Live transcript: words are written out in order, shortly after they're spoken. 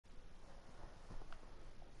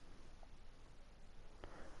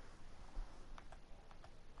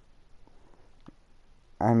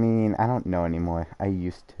I mean, I don't know anymore. I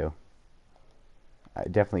used to. I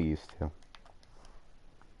definitely used to.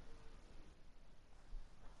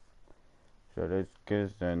 So let's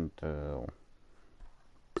get into...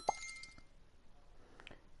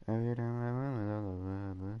 I'm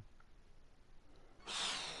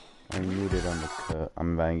muted on the cut.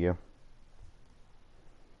 I'm inviting you.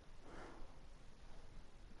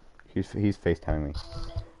 He's FaceTiming me.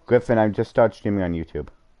 Griffin, I just started streaming on YouTube.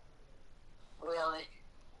 Really?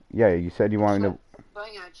 Yeah, you said you wanted to... What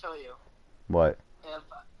I'm gonna show you. What?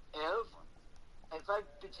 If I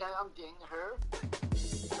pretend I'm getting her,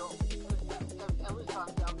 so if Ellie's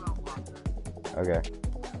on down, I'll walk her. Okay.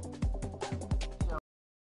 So,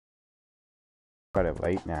 Got it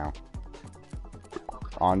right now.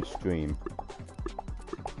 okay. On stream.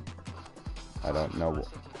 I don't know what...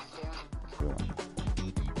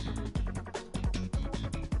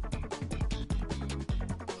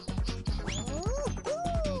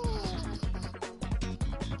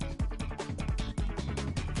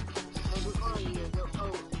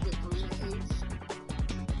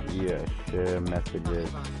 Yeah, share messages.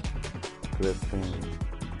 Griffin.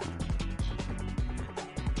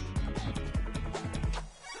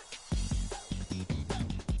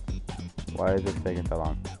 Why is it taking so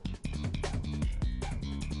long?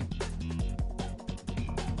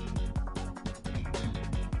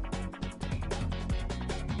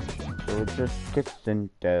 So it just gets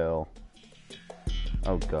into...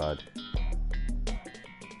 Oh god.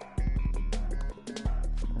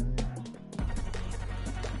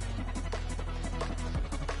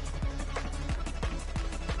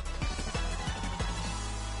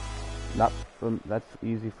 Not from, that's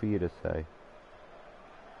easy for you to say.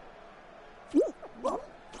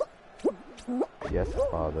 Yes,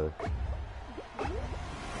 father.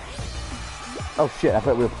 Oh shit, I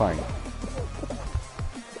thought we were playing.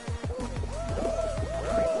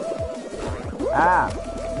 Ah!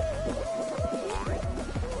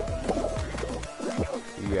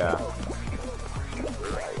 Yeah.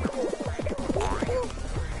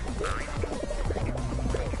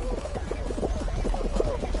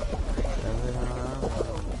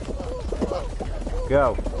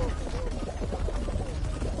 Go.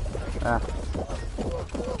 Ah.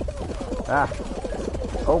 Ah.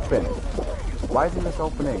 Open. Why isn't this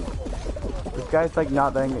opening? This guy's like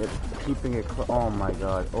not letting it, keeping it oh my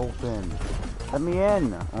god. Open. Let me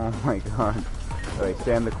in. Oh my god. Alright,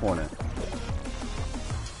 stay in the corner.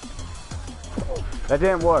 That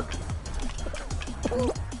didn't work.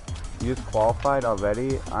 You just qualified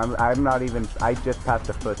already? I'm not even, I just passed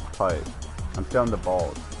the first part. I'm still in the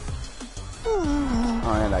balls.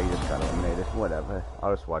 Oh, and I just got eliminated. Whatever.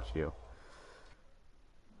 I'll just watch you.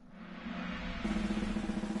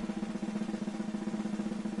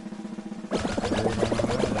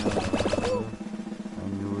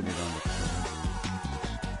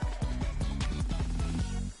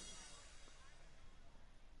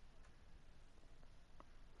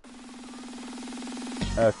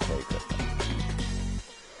 Okay,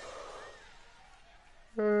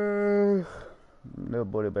 good. Little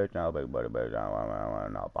booty bitch now, big booty bitch now,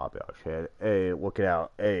 no pop your shit. Hey, work it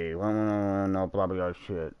out. Hey, no pop your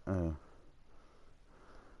shit.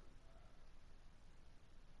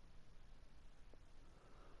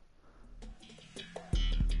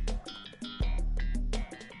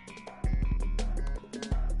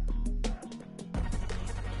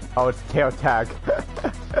 Oh, it's tail tag.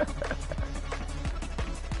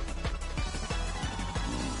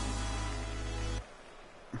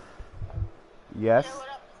 Yes?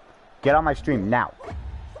 Get on my stream now.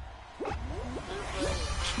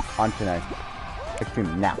 On tonight.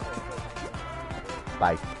 Stream now.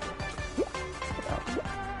 Bye.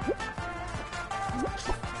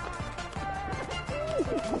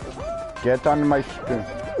 Get on my stream.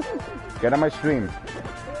 Get on my stream.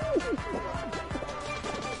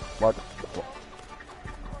 What?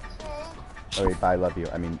 Okay, bye, love you.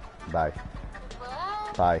 I mean, bye.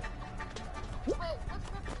 Bye.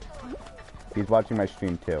 He's watching my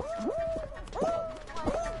stream too.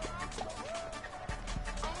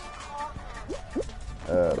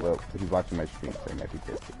 Well, he's watching my stream, so he might be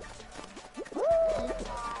busy.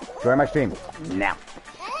 Join my stream now.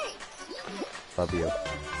 Love you.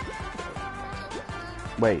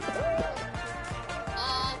 Wait.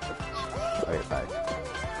 Okay, bye.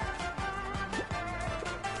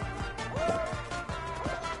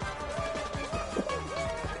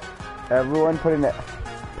 Everyone put in it.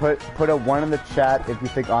 Put a 1 in the chat if you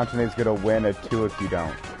think Antone's gonna win, a 2 if you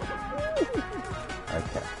don't.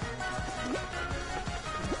 Okay.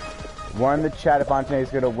 1 in the chat if Antone's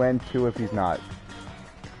gonna win, 2 if he's not.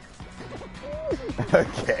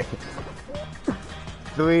 Okay.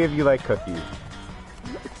 3 of you like cookies.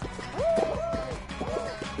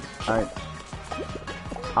 Alright.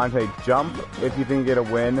 Ante, jump if you think you're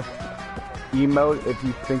gonna win. Emote if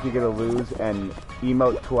you think you're gonna lose. And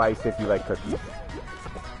emote twice if you like cookies.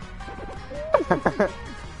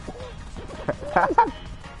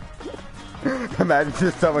 Imagine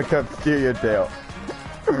just someone comes steal your tail.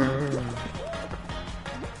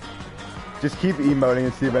 Just keep emoting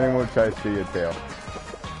and see if anyone will try to steal your tail.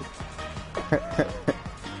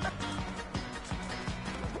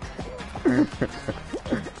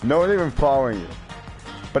 No one's even following you.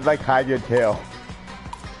 But like hide your tail.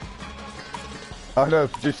 Oh no,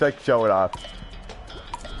 just like show it off.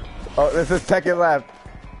 Oh, there's a second left.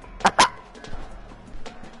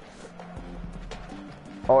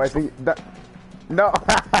 Oh, I think that... No!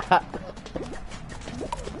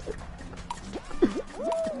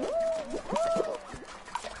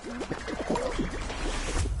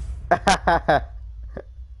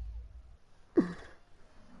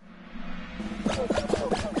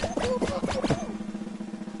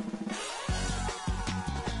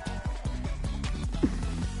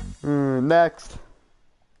 Next.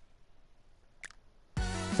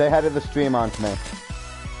 Say hi to the stream on me.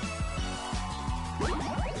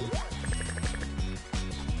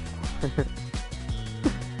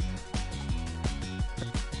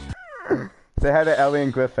 Say hi to Ellie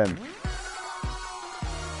and Griffin.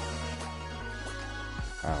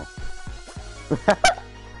 Oh.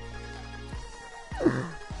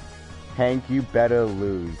 Hank, you better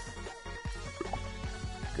lose.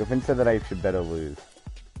 Griffin said that I should better lose.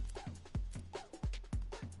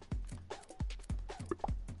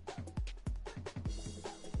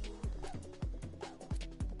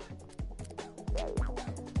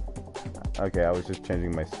 Okay, I was just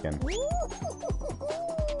changing my skin.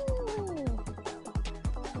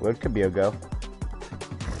 Where'd Kabir go?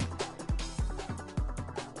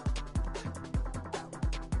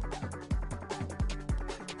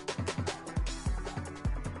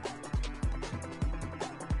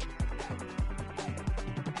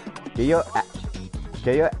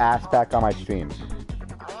 Get your ass back on my stream.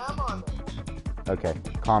 I am on. Okay,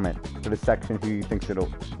 comment for the section who you thinks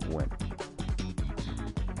it'll win.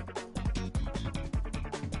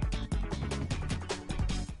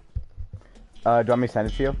 Do you want me to send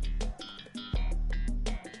it to you?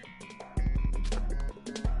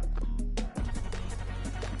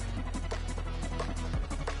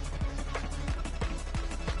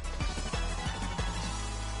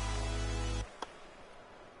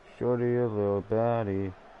 Shorty, a little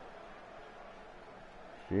baddie.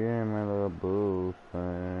 She ain't my little boo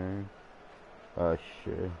thing. Oh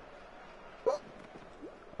shit.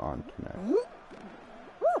 On tonight.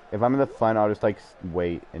 If I'm in the fun, I'll just like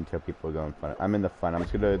wait until people go in front. I'm in the fun. I'm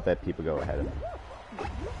just gonna let people go ahead of me.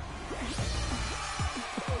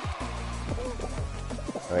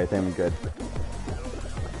 Alright, I think I'm good.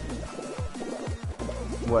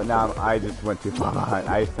 What now? I just went too far behind.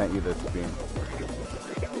 I sent you the stream.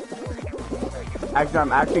 Actually,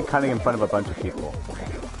 I'm actually cutting in front of a bunch of people.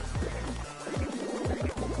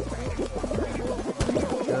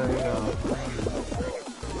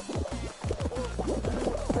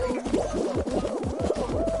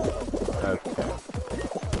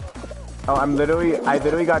 Oh, I literally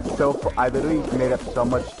made up so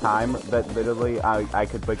much time that literally I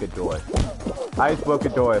could break a door. I just broke a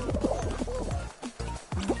door.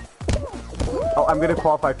 Oh, I'm gonna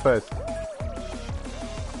qualify first.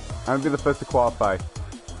 I'm gonna be the first to qualify.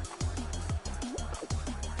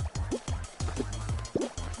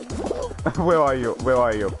 Where are you? Where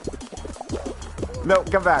are you? No,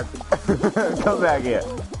 come back. Come back here.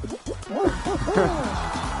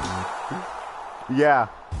 Yeah.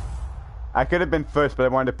 I could have been first, but I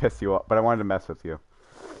wanted to piss you off. But I wanted to mess with you.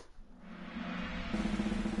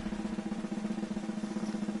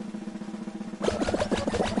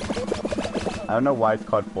 I don't know why it's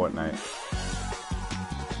called Fortnite.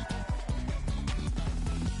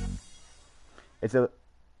 It's a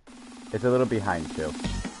little behind too.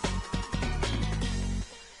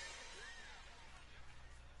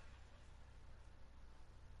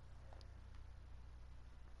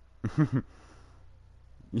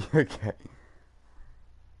 Okay.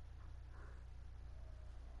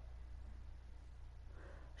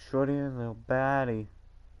 Shorty, a little baddie.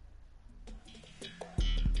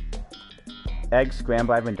 Egg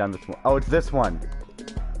scramble. I haven't done this one. Oh, it's this one.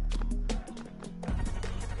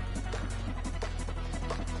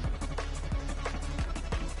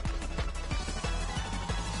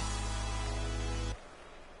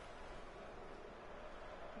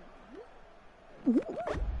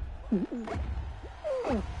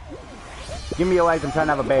 Give me your legs. I'm trying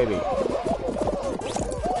to have a baby.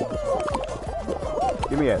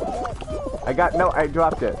 Give me it. No, I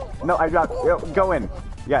dropped it. No, I dropped it. Go in.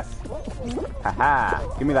 Yes. Haha.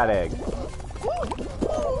 Give me that egg.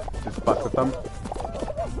 Just fuck with them.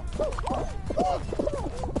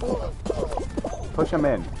 Push him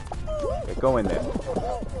in. Okay, go in there.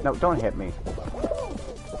 No, don't hit me.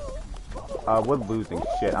 We're losing.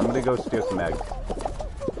 Shit. I'm gonna go steal some eggs.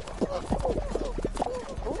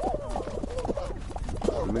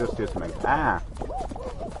 Let me go steal some eggs. Ah!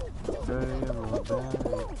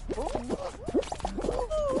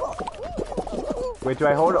 Wait, do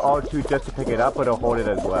I hold R2 just to pick it up, or to hold it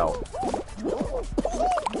as well?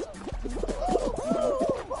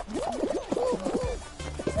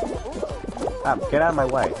 Ah, get out of my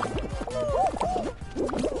way.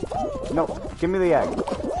 No, give me the egg.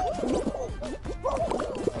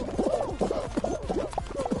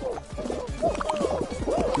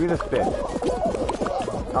 Give me the fish.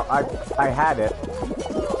 Oh, I had it.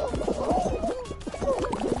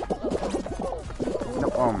 No,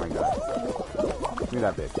 oh my god. Give me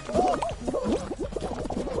that bitch.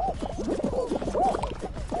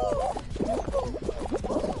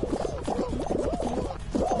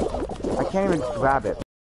 I can't even grab it.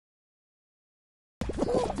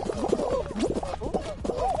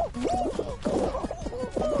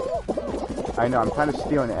 I know, I'm trying to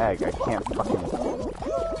steal an egg. I can't fucking...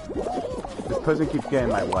 This person keeps getting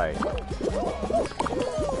in my way.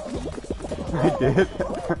 I did?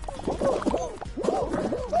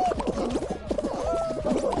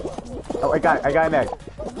 Oh, I got an egg.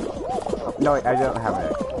 Oh, no, I don't have an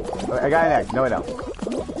egg. Oh, I got an egg. No, I don't.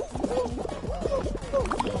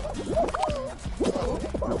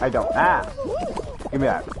 No, I don't. Ah! Give me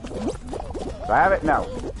that. Do I have it? No.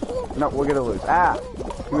 No, we're gonna lose. Ah!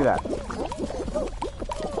 Give me that.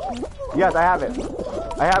 Yes, I have it.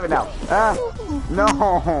 I have it now. Ah! No!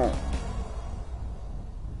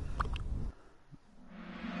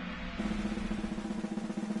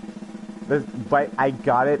 But I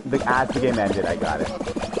got it. As the game ended, I got it.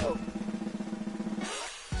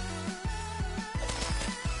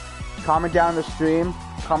 Comment down the stream.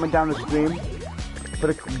 Comment down the stream. Put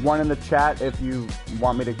a 1 in the chat if you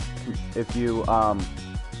want me to. If you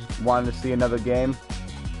wanted to see another game.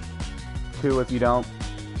 2 if you don't.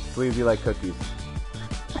 3 if you like cookies.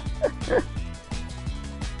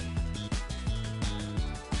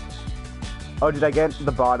 Oh, did I get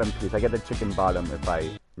the bottom piece? I get the chicken bottom if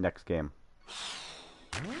I next game.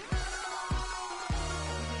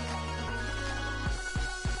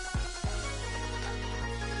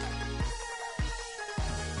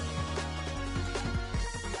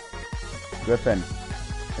 Griffin,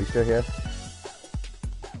 are you still here?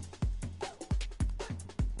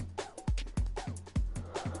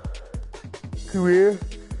 Come here.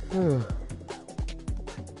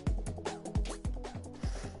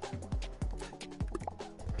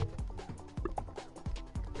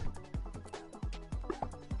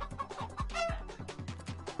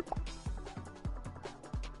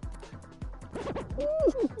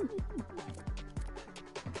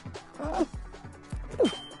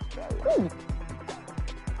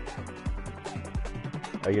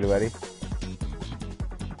 Are you ready?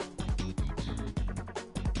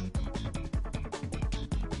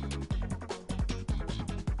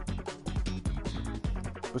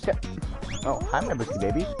 Biscuit. Oh, hi, my biscuit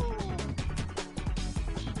baby.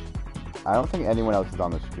 I don't think anyone else is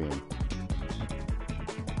on the stream.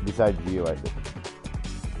 Besides you, I think.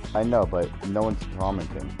 I know, but no one's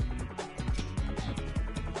commenting.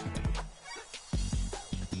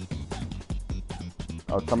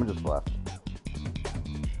 Oh, someone just left.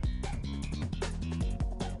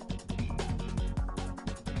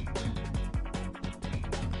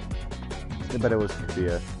 I bet it was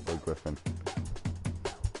Kadia or Griffin.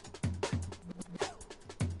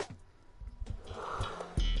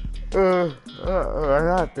 I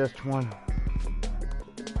got this one.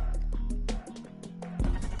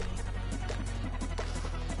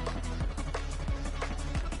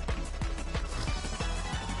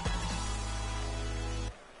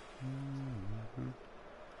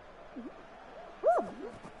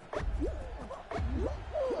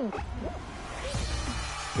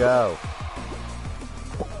 Go.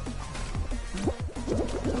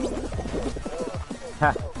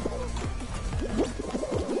 Ha.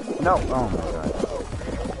 No. Oh my god.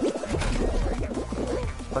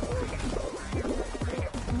 What?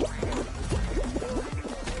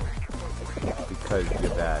 Because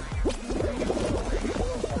you're bad.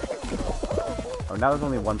 Oh, now there's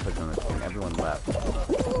only one person on the team. Everyone left.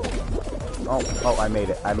 Oh, I made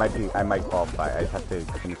it. I might qualify. I just have to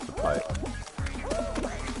finish the putt.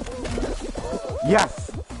 Yes!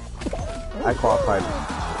 I qualified.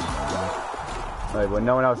 Alright, well,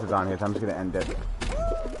 no one else is on here, so I'm just gonna end it.